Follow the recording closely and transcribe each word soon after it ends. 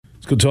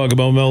Let's go talk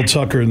about Mel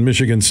Tucker and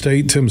Michigan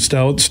State. Tim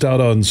Staudt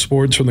on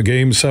sports from the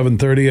game,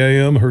 7:30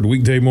 a.m. Heard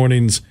weekday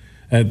mornings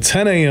at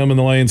 10 a.m. in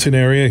the Lansing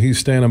area. He's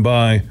standing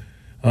by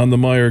on the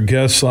Meyer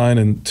guest line.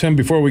 And Tim,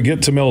 before we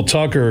get to Mel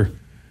Tucker,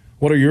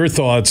 what are your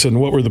thoughts and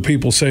what were the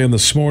people saying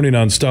this morning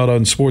on Staudt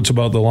on sports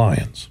about the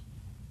Lions?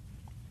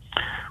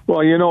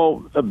 Well, you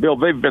know, Bill,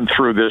 they've been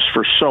through this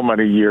for so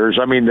many years.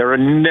 I mean, there are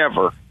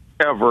never,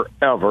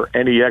 ever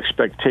any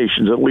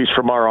expectations, at least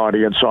from our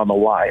audience, on the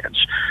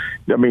Lions.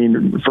 I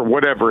mean, for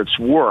whatever it's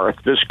worth,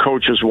 this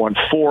coach has won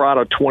 4 out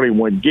of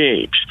 21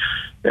 games.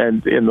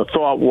 And the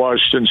thought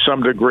was, in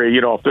some degree,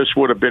 you know, if this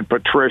would have been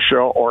Patricia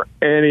or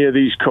any of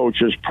these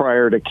coaches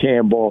prior to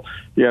Campbell,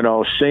 you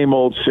know, same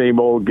old,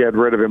 get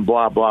rid of him,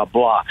 blah, blah,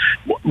 blah.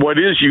 What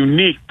is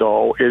unique,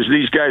 though, is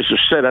these guys have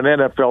set an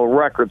NFL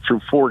record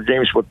through 4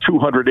 games with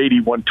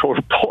 281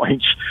 total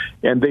points,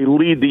 and they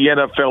lead the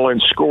NFL in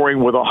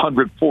scoring with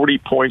 140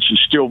 points and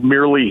still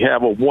merely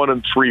have a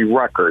 1-3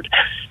 record.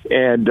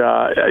 And,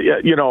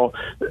 you know,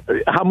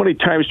 how many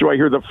times do I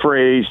hear the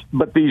phrase,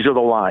 but these are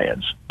the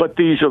Lions, but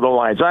these are the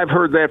Lions? I've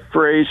heard that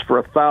phrase for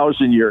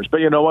 1,000 years,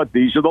 but you know what?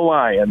 These are the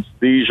Lions.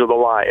 These are the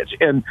Lions.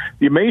 And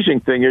the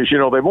amazing thing is, you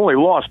know, they've only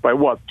lost by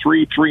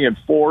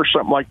 3-3-4,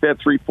 something like that,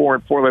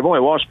 3-4-4. They've only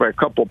lost by a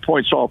couple of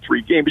points all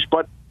 3 games,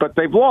 but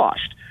they've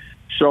lost.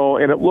 So,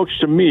 and it looks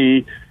to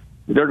me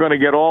they're going to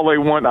get all they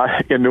want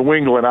in New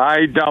England.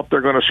 I doubt they're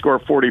going to score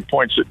 40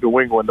 points at New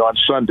England on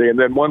Sunday. And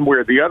then one way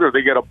or the other,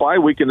 they get a bye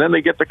week, and then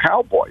they get the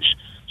Cowboys.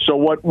 So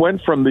what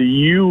went from the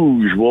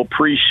usual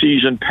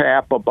preseason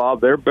pap about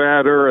they're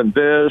better and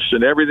this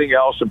and everything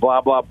else and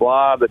blah, blah,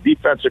 blah, the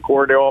defensive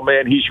coordinator, oh,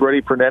 man, he's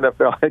ready for an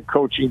NFL head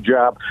coaching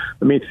job.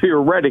 I mean,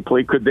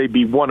 theoretically, could they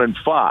be 1-5?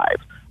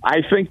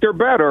 I think they're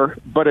better,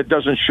 but it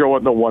doesn't show it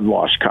in the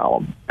one-loss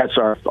column. That's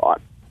our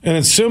thought. And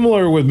it's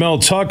similar with Mel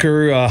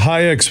Tucker,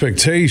 high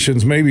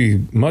expectations,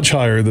 maybe much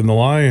higher than the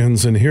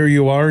Lions. And here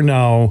you are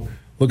now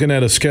looking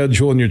at a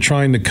schedule and you're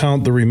trying to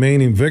count the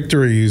remaining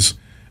victories.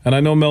 And I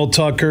know Mel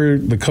Tucker,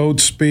 the coach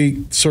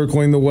speak,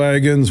 circling the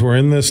wagons, we're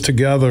in this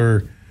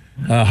together.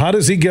 How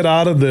does he get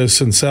out of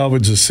this and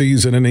salvage the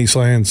season in East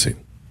Lansing?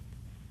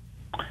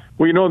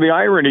 Well, you know, the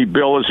irony,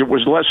 Bill, is it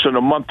was less than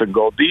a month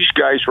ago. These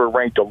guys were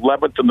ranked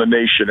 11th in the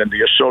nation in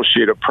the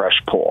Associated Press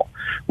poll,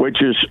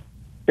 which is,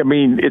 I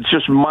mean, it's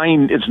just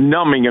it's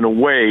numbing in a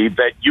way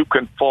that you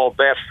can fall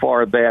that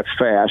far that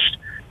fast.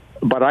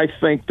 But I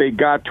think they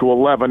got to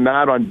 11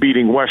 not on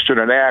beating Western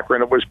and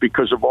Akron. It was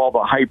because of all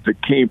the hype that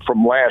came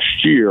from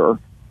last year.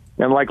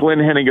 And like Lynn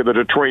Henning of the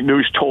Detroit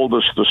News told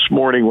us this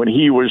morning when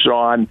he was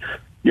on,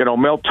 you know,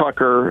 Mel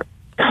Tucker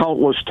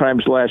countless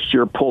times last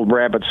year pulled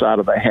rabbits out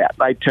of the hat.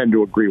 I tend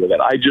to agree with that.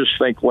 I just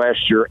think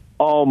last year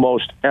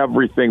almost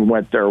everything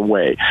went their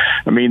way.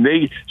 I mean,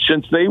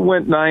 since they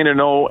went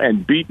 9-0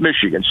 and beat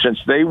Michigan, since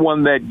they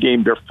won that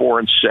game, they're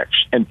 4-6.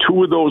 And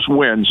 2 of those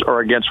wins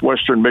are against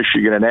Western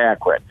Michigan and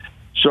Akron.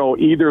 So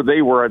either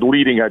they were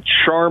leading a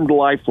charmed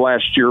life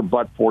last year,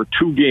 but for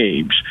 2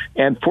 games,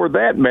 and for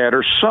that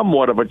matter,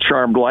 somewhat of a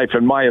charmed life,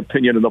 in my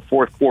opinion, in the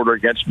fourth quarter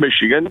against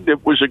Michigan.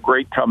 It was a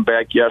great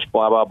comeback, yes,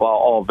 blah, blah, blah,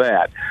 all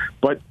that.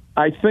 But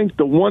I think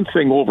the one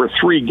thing over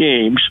 3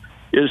 games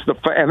is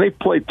and they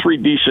played 3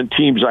 decent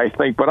teams, I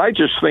think, but I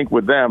just think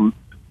with them,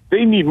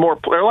 they need more.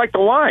 They're like the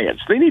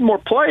Lions. They need more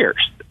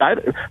players.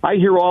 I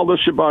hear all this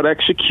about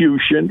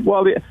execution.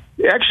 Well, the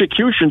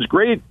execution's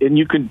great, and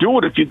you can do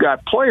it if you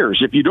got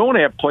players. If you don't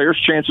have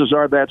players, chances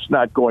are that's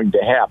not going to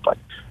happen.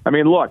 I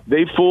mean, look,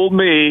 they fooled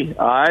me.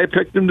 I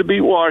picked them to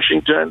beat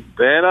Washington.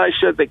 Then I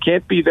said they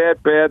can't be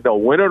that bad. They'll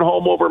win at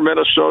home over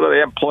Minnesota. They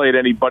haven't played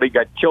anybody,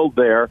 got killed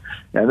there.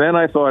 And then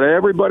I thought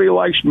everybody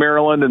likes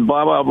Maryland and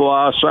blah, blah,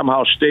 blah.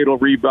 Somehow State will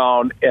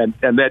rebound, and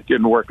that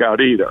didn't work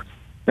out either.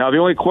 Now, the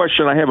only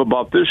question I have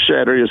about this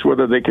Saturday is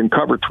whether they can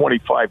cover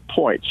 25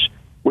 points,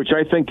 which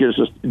I think is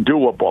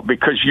doable,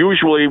 because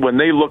usually when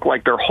they look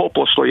like they're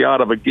hopelessly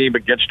out of a game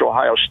against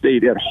Ohio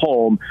State at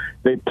home,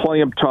 they play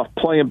them tough.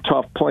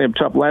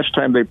 Last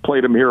time they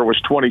played them here, it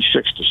was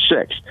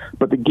 26-6.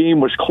 But the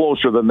game was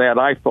closer than that,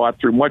 I thought,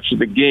 through much of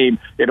the game,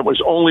 and it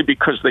was only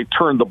because they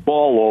turned the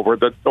ball over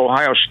that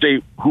Ohio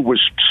State, who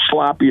was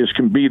sloppy as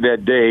can be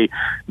that day,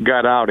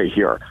 got out of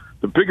here.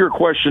 The bigger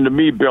question to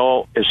me,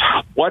 Bill, is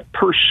what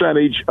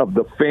percentage of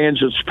the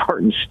fans at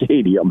Spartan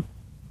Stadium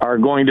are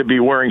going to be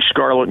wearing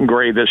scarlet and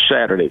gray this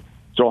Saturday?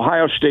 It's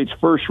Ohio State's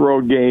first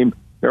road game.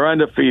 They're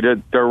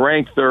undefeated. They're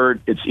ranked 3rd.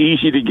 It's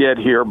easy to get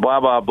here, blah,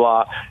 blah,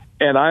 blah.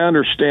 And I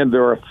understand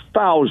there are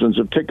thousands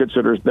of tickets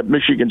that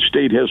Michigan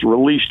State has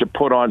released to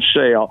put on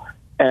sale,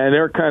 and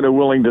they're kind of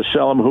willing to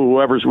sell them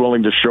whoever's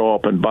willing to show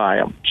up and buy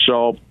them.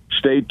 So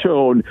stay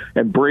tuned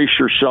and brace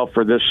yourself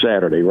for this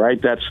Saturday,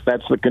 right? That's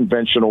the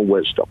conventional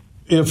wisdom.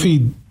 If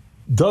he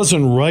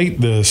doesn't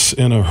write this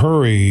in a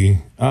hurry,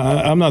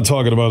 I'm not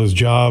talking about his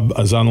job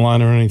as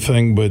online or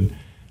anything, but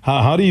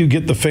how do you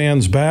get the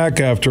fans back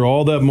after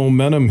all that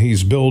momentum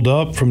he's built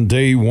up from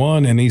day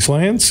one in East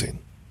Lansing?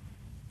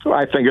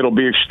 I think it'll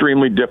be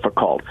extremely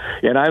difficult.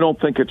 And I don't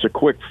think it's a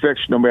quick fix,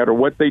 no matter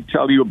what they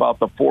tell you about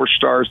the 4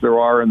 stars there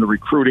are in the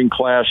recruiting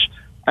class.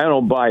 I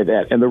don't buy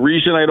that. And the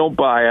reason I don't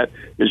buy it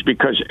is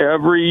because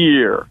every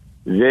year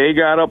they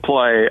got to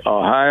play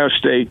Ohio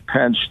State,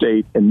 Penn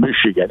State, and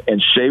Michigan.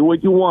 And say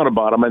what you want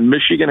about them, and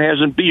Michigan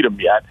hasn't beat them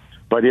yet.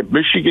 But if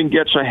Michigan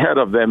gets ahead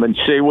of them, and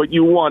say what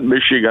you want,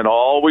 Michigan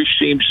always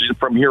seems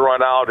from here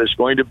on out is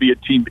going to be a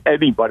team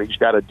anybody's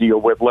got to deal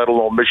with, let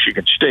alone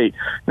Michigan State.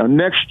 Now,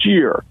 next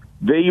year,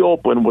 they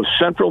open with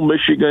Central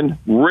Michigan,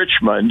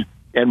 Richmond,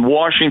 and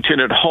Washington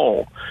at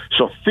home.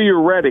 So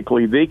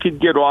theoretically, they could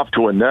get off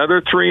to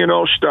another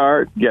 3-0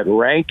 start, get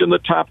ranked in the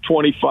top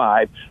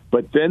 25,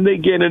 but then they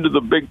get into the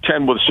Big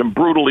Ten with some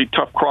brutally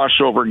tough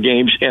crossover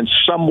games, and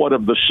somewhat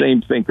of the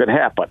same thing could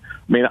happen.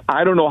 I mean,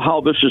 I don't know how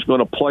this is going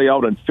to play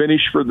out and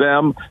finish for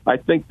them. I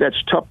think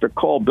that's tough to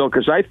call, Bill,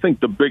 because I think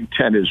the Big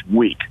Ten is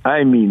weak.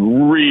 I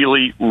mean,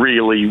 really,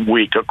 really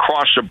weak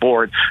across the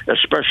board,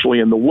 especially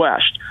in the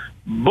West.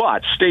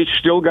 But State's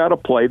still got to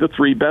play the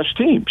three best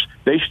teams.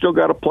 They still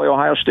got to play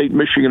Ohio State,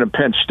 Michigan, and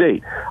Penn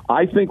State.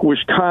 I think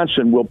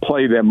Wisconsin will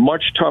play them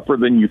much tougher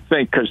than you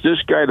think, because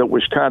this guy that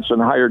Wisconsin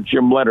hired,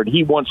 Jim Leonard,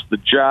 he wants the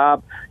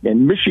job,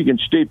 and Michigan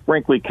State,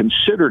 frankly,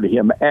 considered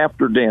him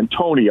after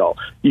D'Antonio.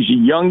 He's a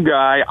young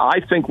guy. I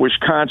think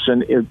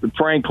Wisconsin,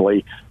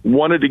 frankly,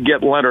 wanted to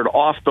get Leonard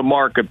off the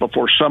market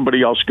before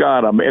somebody else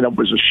got him, and it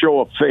was a show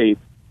of faith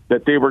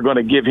that they were going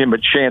to give him a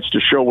chance to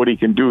show what he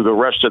can do the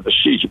rest of the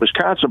season.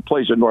 Wisconsin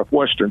plays at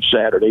Northwestern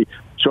Saturday,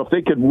 so if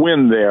they could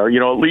win there,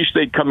 at least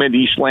they'd come into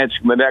East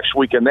Lansing the next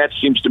week, and that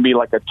seems to me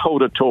like a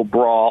toe-to-toe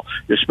brawl,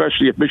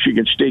 especially if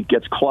Michigan State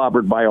gets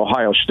clobbered by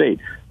Ohio State.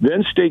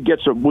 Then State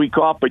gets a week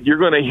off, but you're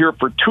going to hear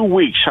for 2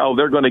 weeks how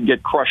they're going to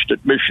get crushed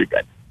at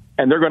Michigan,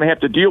 and they're going to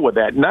have to deal with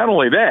that. Not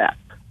only that,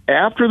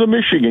 after the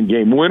Michigan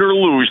game, win or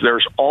lose,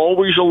 there's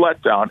always a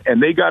letdown,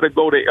 and they got to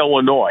go to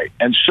Illinois.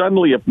 And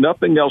suddenly, if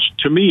nothing else,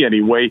 to me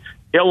anyway,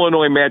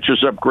 Illinois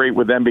matches up great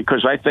with them,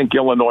 because I think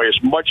Illinois is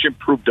much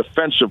improved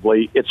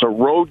defensively. It's a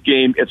road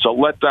game. It's a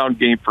letdown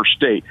game for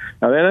State.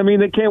 Now, that I mean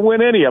they can't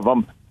win any of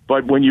them,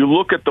 but when you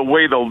look at the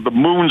way the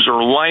moons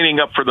are lining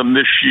up for them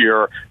this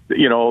year,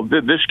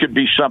 this could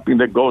be something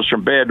that goes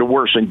from bad to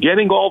worse. And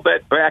getting all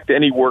that back to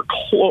anywhere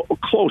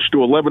close to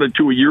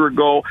 11-2 a year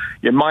ago,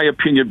 in my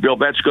opinion, Bill,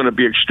 that's going to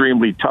be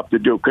extremely tough to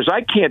do, because I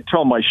can't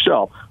tell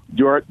myself,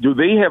 do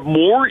they have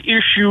more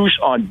issues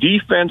on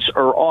defense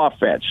or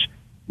offense?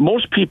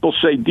 Most people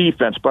say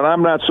defense, but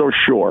I'm not so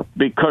sure,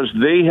 because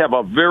they have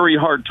a very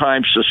hard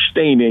time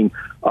sustaining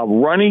a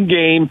running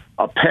game,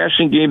 a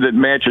passing game that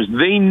matches.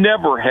 They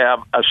never have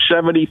a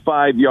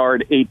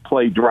 75-yard,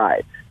 8-play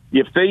drive.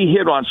 If they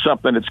hit on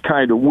something, it's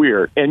kind of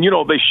weird. And,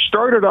 they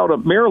started out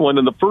at Maryland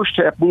in the first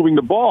half moving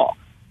the ball,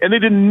 and they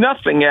did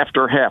nothing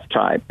after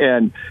halftime.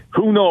 And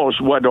who knows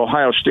what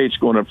Ohio State's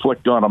going to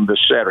inflict on them this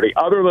Saturday,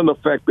 other than the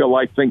fact, Bill,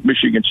 I think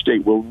Michigan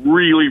State will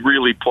really,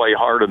 really play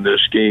hard in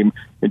this game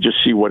and just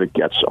see what it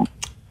gets them.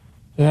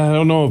 Yeah, I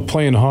don't know if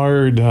playing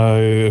hard,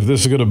 if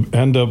this is going to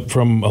end up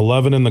from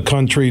 11 in the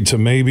country to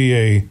maybe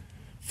a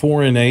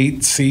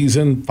 4-8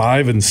 season,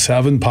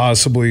 5-7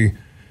 possibly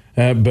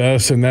at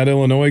best. And that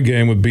Illinois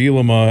game with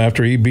Bielema,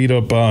 after he beat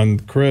up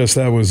on Chris,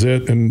 that was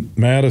it. And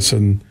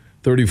Madison,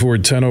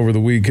 34-10 over the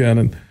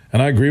weekend.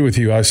 And I agree with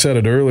you. I said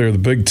it earlier, the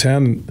Big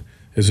Ten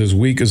is as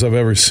weak as I've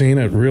ever seen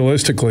it.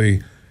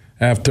 Realistically,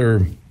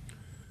 after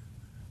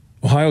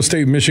Ohio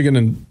State, Michigan,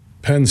 and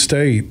Penn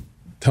State,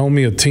 tell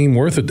me a team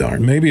worth a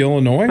darn. Maybe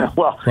Illinois,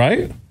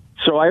 right?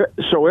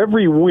 So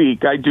every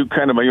week I do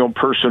kind of my own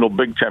personal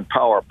Big Ten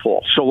power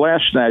poll. So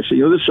last night I said,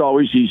 this is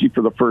always easy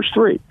for the first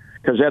three,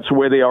 because that's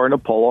where they are in the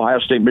poll, Ohio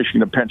State,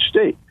 Michigan, and Penn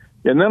State.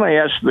 And then I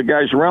asked the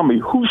guys around me,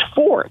 who's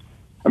fourth?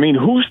 I mean,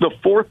 who's the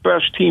fourth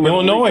best team in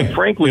Illinois? the league?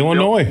 Frankly,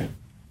 Illinois.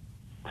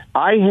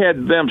 I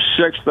had them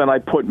sixth, and I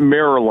put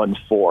Maryland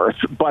fourth,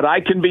 but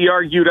I can be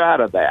argued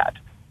out of that.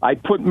 I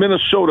put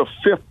Minnesota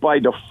fifth by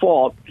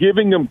default,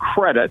 giving them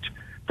credit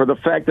for the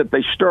fact that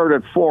they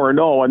started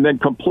 4-0 and then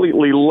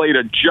completely laid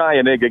a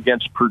giant egg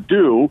against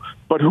Purdue.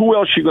 But who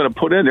else are you going to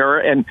put in there?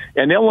 And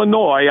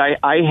Illinois,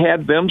 I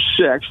had them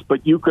sixth,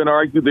 but you can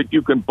argue that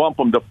you can bump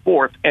them to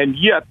fourth, and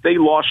yet they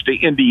lost to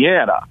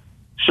Indiana.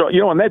 So,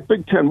 in that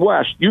Big Ten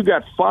West, you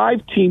got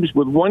 5 teams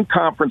with 1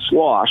 conference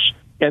loss,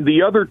 and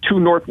the other 2,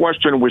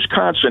 Northwestern and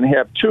Wisconsin,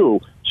 have 2.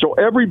 So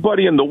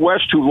everybody in the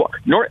West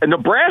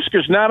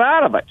Nebraska's not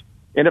out of it.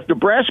 And if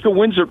Nebraska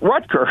wins at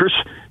Rutgers,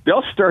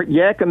 they'll start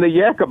yakking the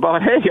yak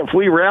about, hey, if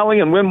we rally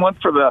and win one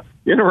for the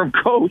interim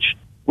coach,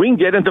 we can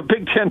get into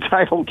Big Ten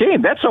title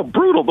game. That's how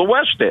brutal the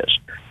West is.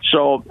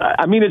 So,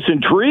 I mean, it's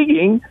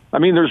intriguing. I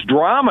mean, there's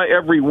drama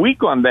every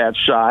week on that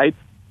side.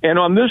 And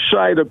on this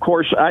side, of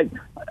course, I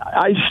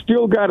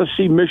still got to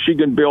see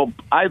Michigan, Bill.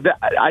 I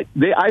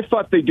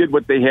thought they did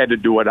what they had to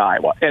do at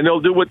Iowa, and they'll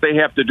do what they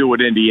have to do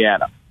at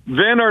Indiana.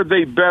 then are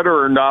they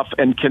better enough,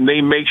 and can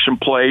they make some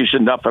plays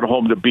enough at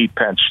home to beat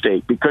Penn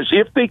State? Because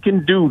if they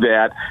can do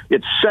that,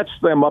 it sets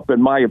them up,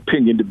 in my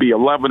opinion, to be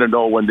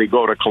 11-0 when they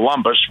go to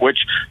Columbus, which,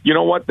 you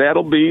know what,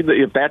 that'll be,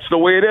 if that's the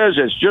way it is,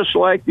 it's just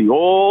like the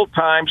old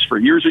times for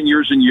years and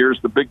years and years,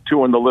 the Big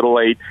 2 and the Little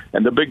 8,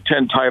 and the Big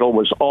 10 title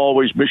was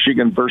always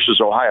Michigan versus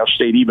Ohio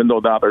State, even though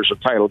now there's a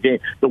title game.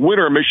 The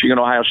winner of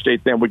Michigan-Ohio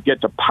State then would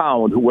get to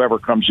pound whoever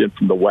comes in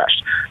from the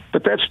West.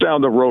 But that's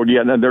down the road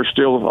yet, and there's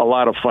still a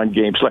lot of fun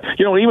games.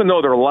 Even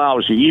though they're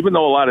lousy, even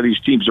though a lot of these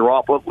teams are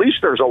awful, at least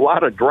there's a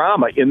lot of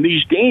drama in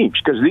these games,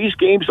 because these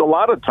games, a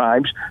lot of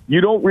times,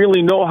 you don't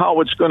really know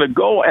how it's going to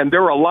go, and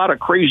there are a lot of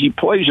crazy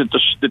plays that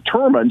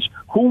determines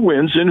who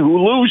wins and who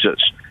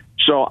loses.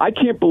 So I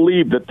can't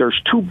believe that there's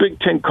 2 Big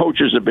Ten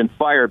coaches have been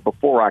fired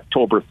before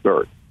October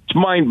 3rd. It's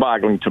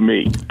mind-boggling to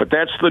me, but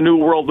that's the new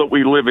world that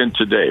we live in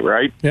today,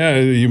 right? Yeah,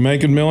 you're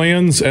making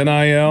millions,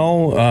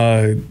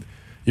 NIL,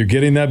 you're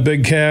getting that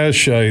big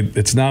cash.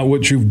 It's not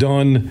what you've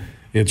done.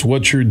 It's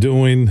what you're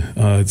doing.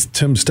 It's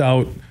Tim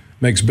Staudt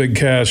makes big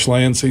cash.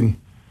 Lansing.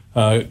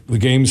 The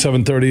game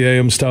 7:30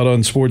 a.m. Staudt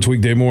on Sports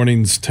weekday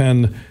mornings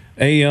 10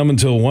 a.m.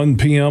 until 1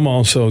 p.m.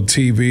 Also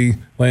TV,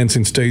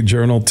 Lansing State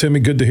Journal.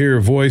 Timmy, good to hear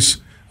your voice.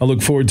 I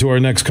look forward to our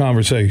next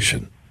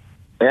conversation.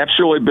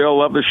 Absolutely, Bill.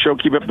 Love the show.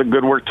 Keep up the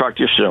good work. Talk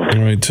to you soon.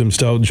 All right, Tim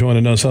Staudt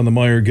joining us on the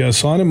Meyer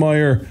Guest Line. And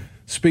Meyer,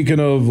 speaking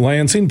of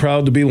Lansing,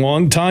 proud to be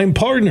longtime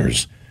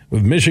partners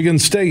with Michigan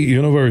State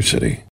University.